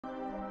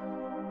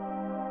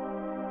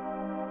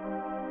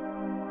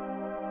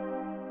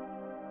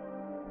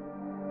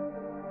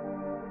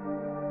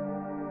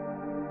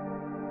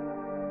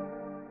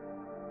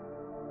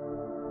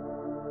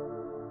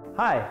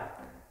Hi,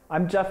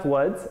 I'm Jeff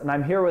Woods and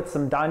I'm here with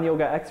some Dawn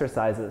Yoga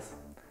exercises.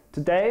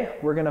 Today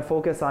we're going to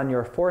focus on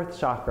your fourth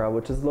chakra,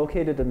 which is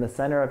located in the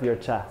center of your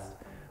chest.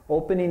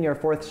 Opening your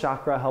fourth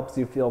chakra helps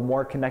you feel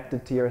more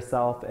connected to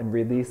yourself and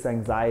release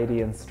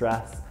anxiety and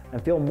stress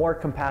and feel more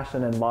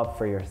compassion and love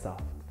for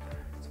yourself.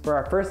 So for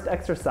our first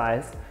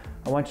exercise,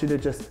 I want you to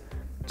just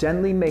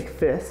gently make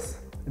fists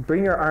and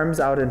bring your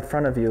arms out in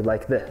front of you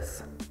like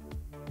this.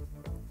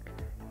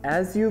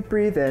 As you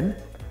breathe in,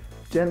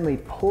 gently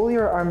pull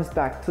your arms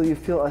back till you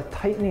feel a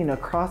tightening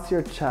across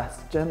your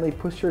chest. Gently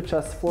push your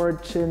chest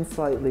forward, chin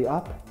slightly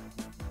up.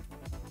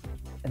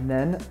 And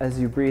then as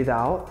you breathe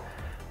out,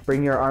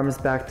 bring your arms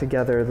back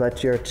together.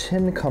 Let your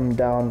chin come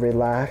down,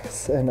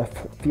 relax, and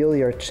feel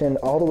your chin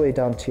all the way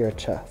down to your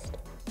chest.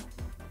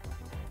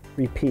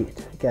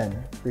 Repeat.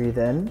 Again, breathe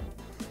in.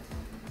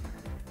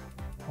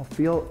 I'll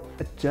feel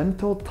a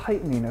gentle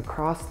tightening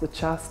across the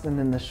chest and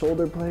in the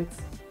shoulder blades.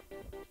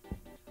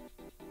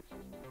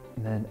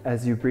 And then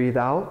as you breathe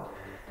out,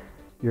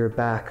 your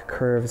back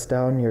curves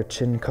down, your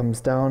chin comes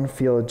down.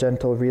 Feel a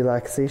gentle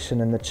relaxation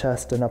in the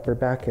chest and upper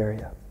back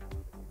area.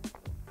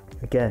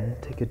 Again,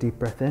 take a deep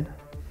breath in.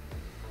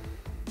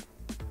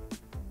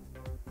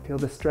 Feel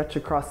the stretch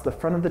across the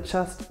front of the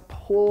chest,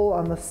 pull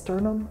on the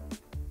sternum.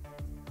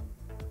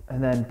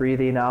 And then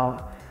breathing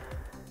out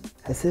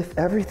as if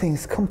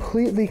everything's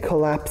completely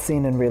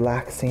collapsing and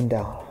relaxing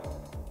down.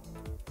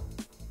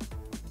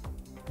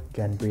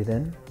 Again, breathe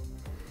in.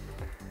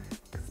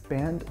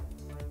 Expand.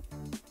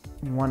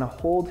 You want to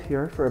hold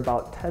here for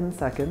about 10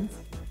 seconds.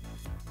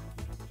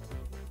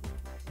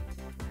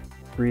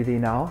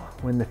 Breathing out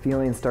when the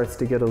feeling starts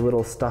to get a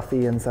little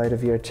stuffy inside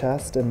of your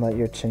chest, and let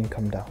your chin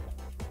come down.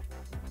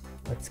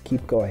 Let's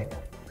keep going.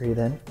 Breathe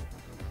in.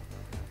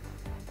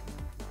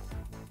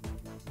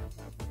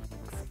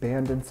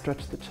 Expand and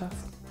stretch the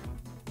chest.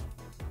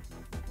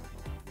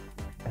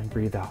 And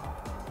breathe out.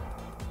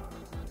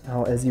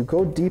 Now, as you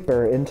go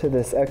deeper into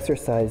this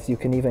exercise, you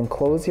can even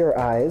close your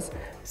eyes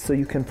so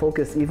you can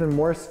focus even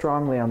more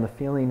strongly on the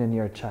feeling in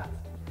your chest.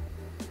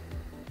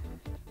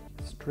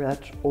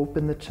 Stretch,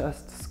 open the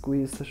chest,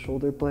 squeeze the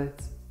shoulder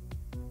blades.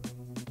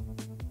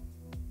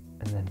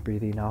 And then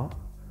breathing out.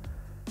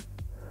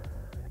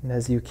 And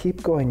as you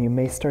keep going, you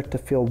may start to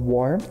feel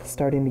warmth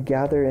starting to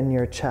gather in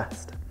your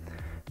chest.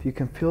 If you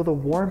can feel the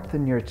warmth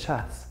in your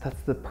chest,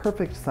 that's the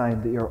perfect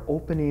sign that you're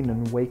opening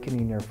and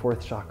awakening your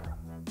fourth chakra.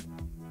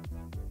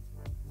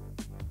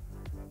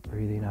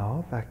 Breathing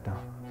out, back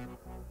down.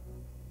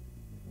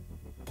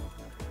 You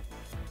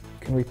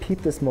can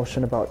repeat this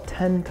motion about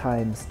 10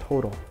 times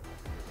total.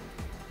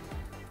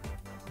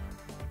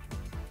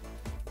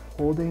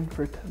 Holding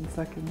for 10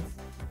 seconds.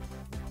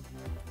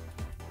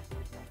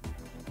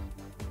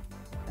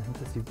 And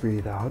as you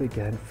breathe out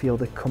again, feel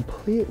the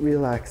complete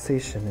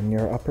relaxation in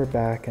your upper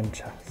back and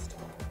chest.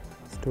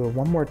 Let's do it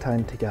one more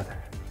time together.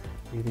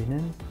 Breathing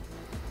in.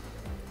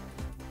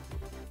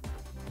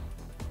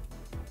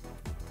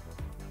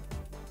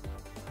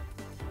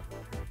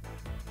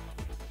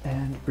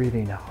 And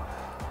breathing out.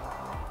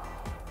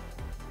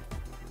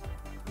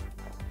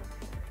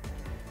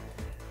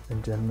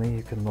 And gently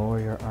you can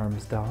lower your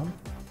arms down.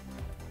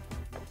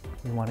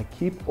 You want to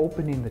keep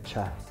opening the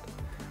chest.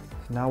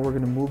 So now we're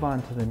going to move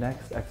on to the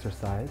next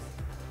exercise.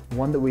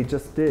 One that we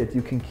just did,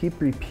 you can keep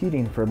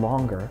repeating for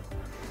longer.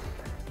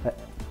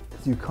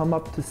 As you come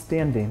up to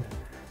standing,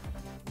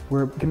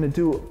 we're going to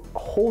do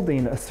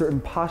holding a certain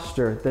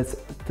posture that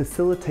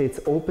facilitates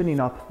opening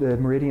up the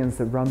meridians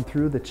that run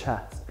through the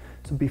chest.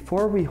 So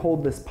before we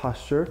hold this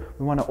posture,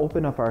 we want to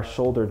open up our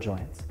shoulder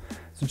joints.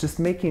 So just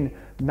making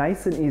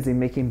nice and easy,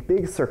 making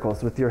big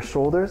circles with your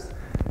shoulders.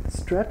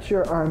 Stretch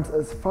your arms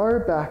as far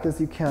back as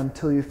you can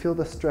till you feel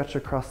the stretch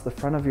across the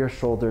front of your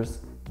shoulders.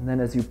 And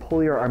then as you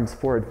pull your arms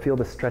forward, feel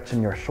the stretch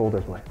in your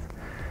shoulder blades.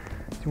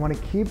 So you want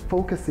to keep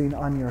focusing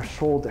on your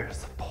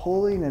shoulders,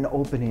 pulling and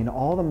opening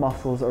all the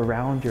muscles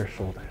around your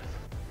shoulders.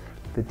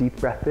 The deep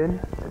breath in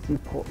as you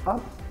pull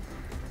up.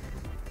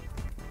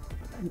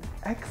 And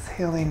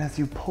exhaling as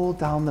you pull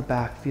down the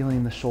back,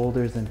 feeling the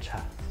shoulders and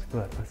chest.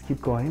 Good, let's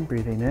keep going,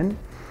 breathing in.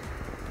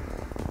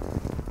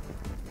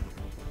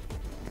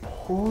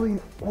 Pulling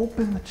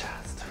open the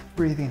chest,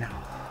 breathing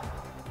out.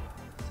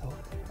 So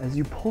as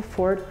you pull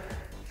forward,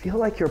 feel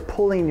like you're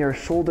pulling your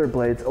shoulder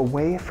blades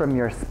away from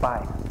your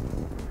spine.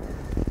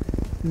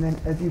 And then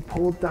as you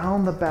pull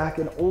down the back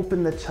and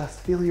open the chest,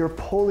 feel you're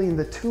pulling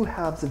the two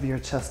halves of your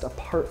chest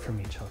apart from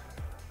each other.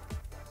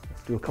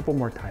 Let's do a couple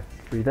more times.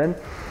 Breathe in.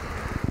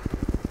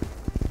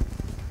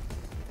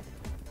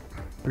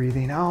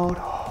 Breathing out.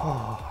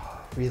 Oh,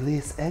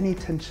 release any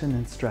tension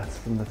and stress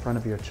from the front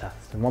of your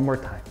chest. And one more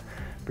time.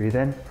 Breathe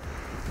in.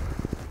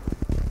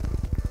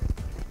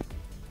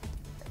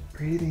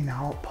 Breathing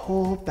out,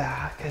 pull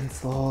back and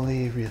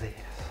slowly release.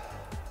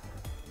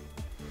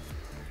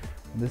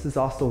 This is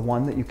also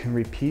one that you can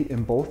repeat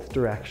in both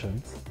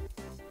directions.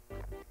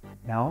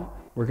 Now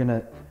we're going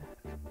to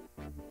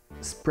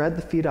spread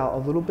the feet out a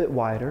little bit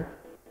wider,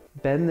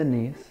 bend the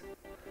knees,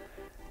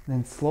 and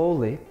then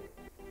slowly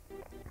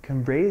you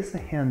can raise the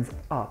hands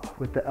up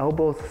with the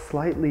elbows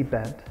slightly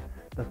bent,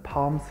 the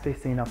palms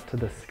facing up to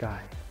the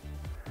sky.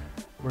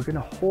 We're gonna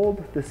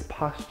hold this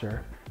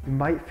posture. You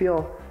might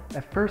feel,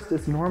 at first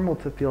it's normal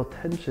to feel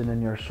tension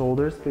in your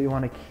shoulders, but you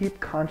wanna keep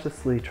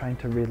consciously trying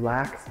to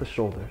relax the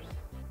shoulders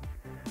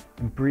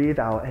and breathe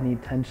out any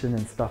tension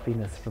and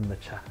stuffiness from the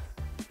chest.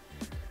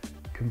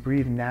 You can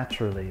breathe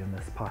naturally in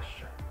this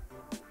posture.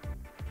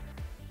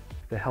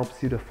 If it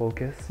helps you to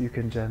focus, you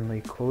can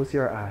gently close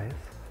your eyes.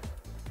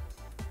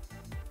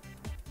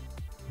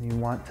 You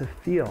want to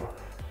feel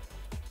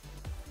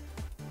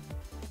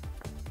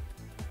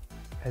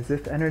as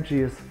if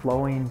energy is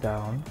flowing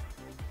down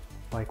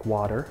like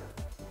water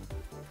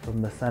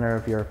from the center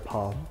of your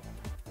palm,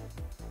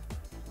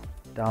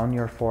 down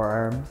your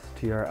forearms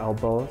to your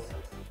elbows,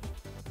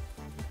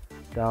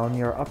 down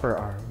your upper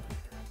arms,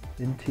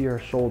 into your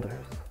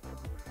shoulders,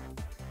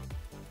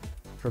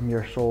 from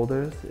your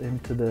shoulders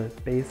into the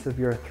base of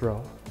your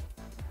throat,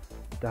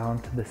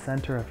 down to the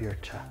center of your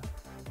chest.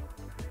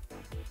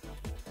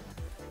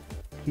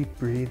 Keep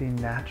breathing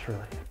naturally,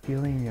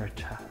 feeling your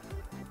chest.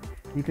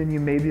 Even you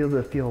may be able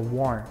to feel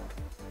warmth,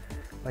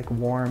 like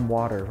warm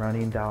water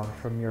running down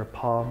from your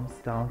palms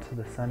down to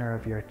the center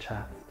of your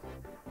chest.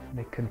 And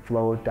it can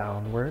flow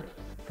downward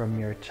from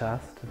your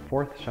chest to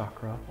fourth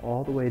chakra,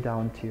 all the way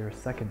down to your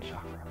second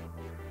chakra.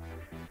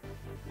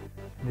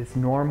 It is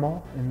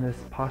normal in this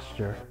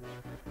posture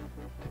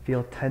to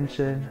feel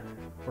tension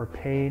or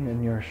pain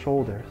in your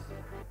shoulders.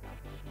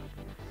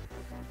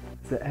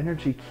 As the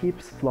energy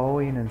keeps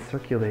flowing and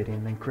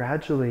circulating, then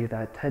gradually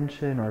that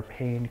tension or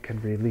pain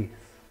can release.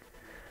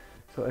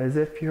 So as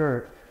if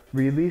you're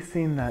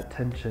releasing that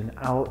tension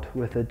out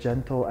with a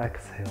gentle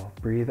exhale,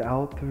 breathe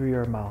out through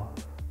your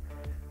mouth.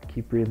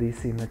 Keep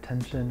releasing the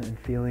tension and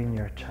feeling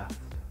your chest.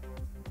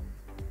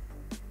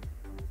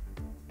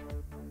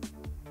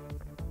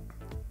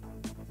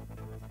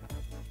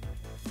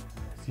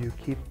 As you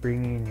keep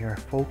bringing your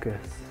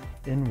focus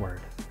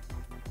inward,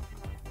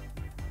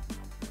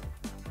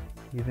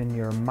 even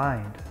your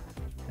mind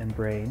and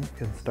brain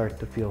can start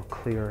to feel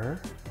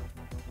clearer.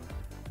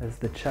 As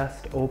the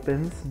chest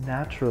opens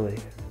naturally,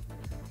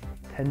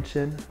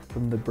 tension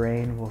from the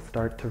brain will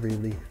start to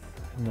release,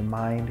 and the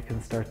mind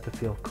can start to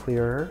feel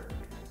clearer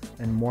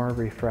and more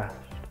refreshed.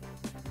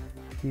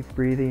 Keep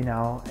breathing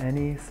out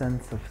any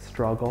sense of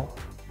struggle,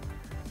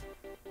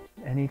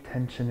 any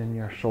tension in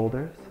your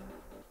shoulders.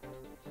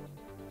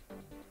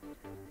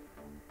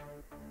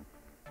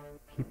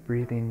 Keep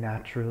breathing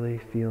naturally,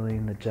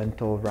 feeling the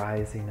gentle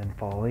rising and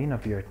falling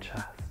of your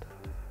chest.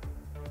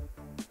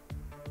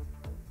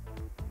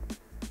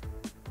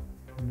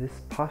 In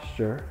this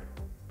posture,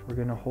 we're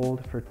going to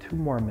hold for 2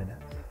 more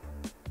minutes.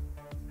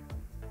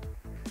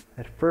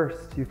 At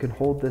first, you can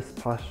hold this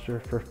posture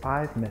for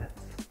 5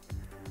 minutes.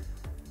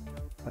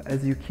 But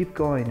as you keep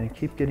going and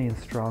keep getting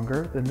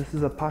stronger, then this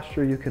is a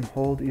posture you can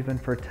hold even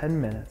for 10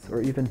 minutes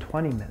or even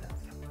 20 minutes.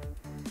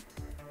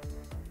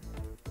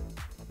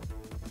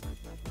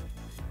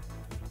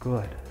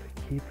 Good.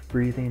 Keep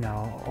breathing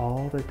out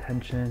all the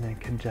tension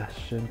and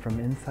congestion from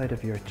inside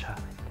of your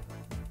chest.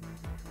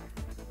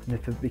 And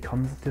if it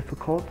becomes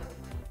difficult,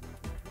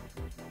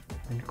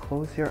 then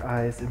close your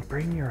eyes and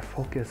bring your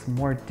focus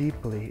more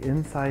deeply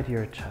inside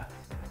your chest.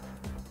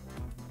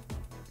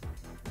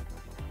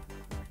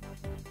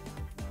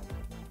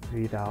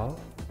 Breathe out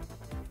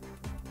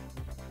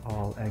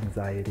all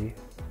anxiety,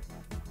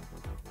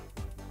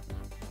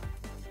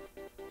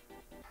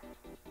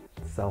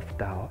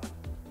 self-doubt,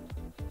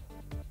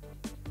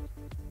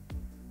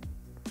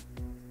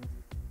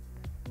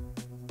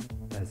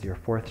 as your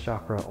fourth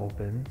chakra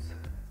opens,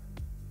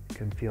 you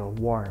can feel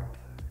warmth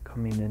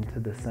coming into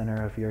the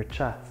center of your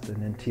chest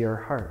and into your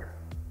heart.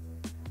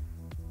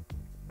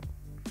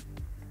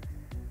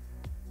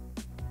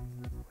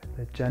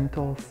 With a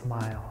gentle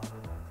smile,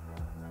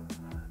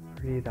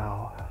 breathe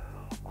out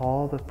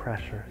all the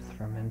pressures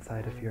from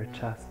inside of your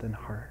chest and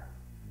heart.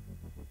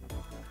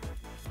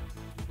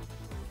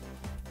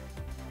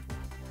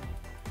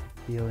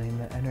 Feeling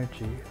the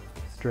energy,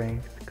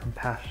 strength,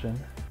 compassion,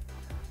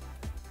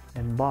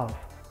 and love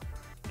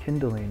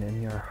kindling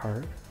in your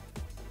heart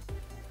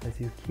as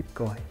you keep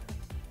going.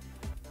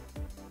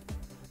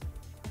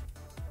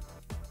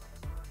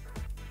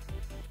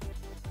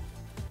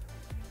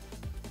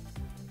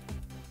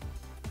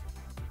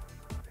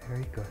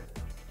 Very good.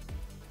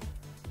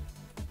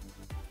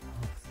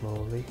 Now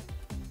slowly,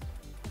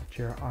 let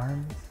your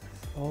arms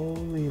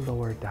slowly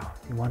lower down.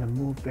 You want to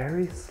move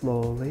very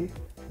slowly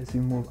as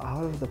you move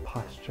out of the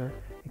posture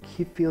and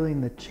keep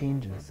feeling the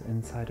changes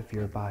inside of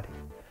your body.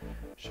 You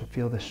should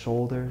feel the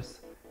shoulders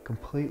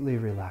completely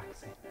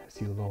relaxing as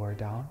you lower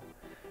down.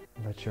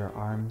 Let your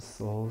arms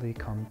slowly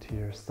come to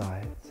your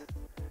sides.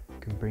 You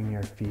can bring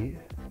your feet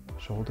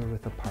shoulder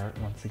width apart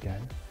once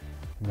again,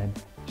 and then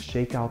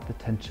shake out the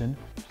tension.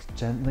 Just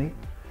gently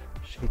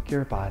shake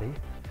your body.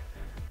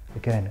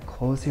 Again,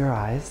 close your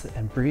eyes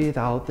and breathe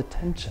out the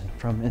tension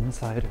from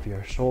inside of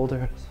your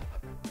shoulders,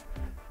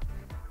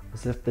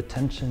 as if the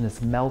tension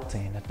is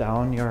melting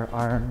down your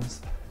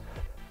arms,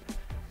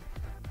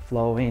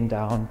 flowing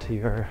down to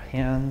your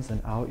hands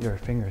and out your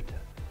fingertips.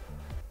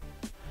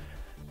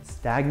 It's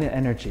Stagnant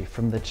energy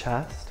from the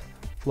chest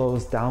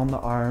flows down the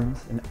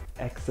arms and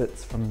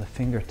exits from the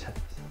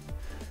fingertips.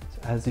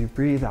 So as you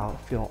breathe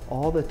out, feel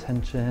all the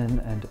tension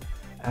and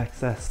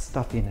excess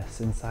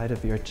stuffiness inside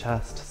of your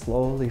chest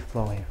slowly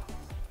flowing out.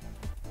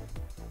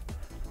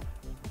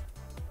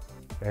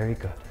 Very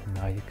good. And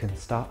now you can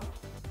stop.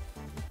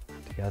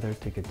 Together,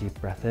 take a deep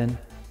breath in.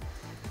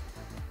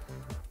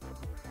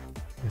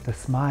 With a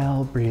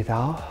smile, breathe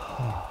out.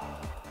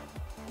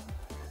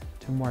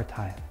 2 more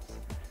times.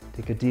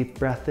 Take a deep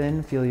breath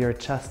in, feel your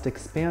chest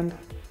expand.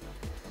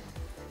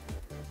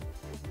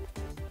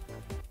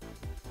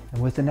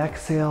 And with an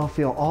exhale,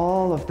 feel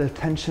all of the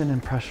tension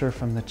and pressure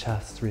from the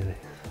chest release.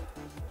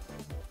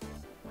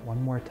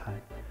 1 more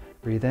time.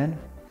 Breathe in.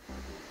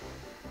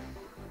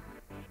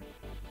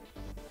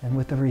 And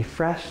with a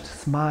refreshed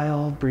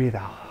smile, breathe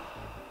out.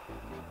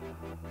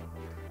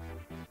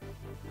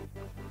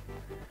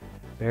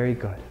 Very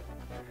good.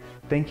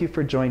 Thank you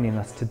for joining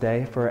us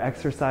today for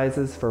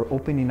exercises for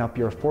opening up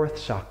your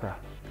 4th chakra.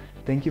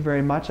 Thank you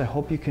very much. I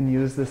hope you can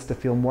use this to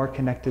feel more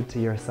connected to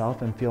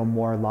yourself and feel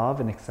more love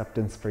and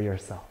acceptance for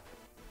yourself.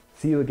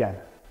 See you again.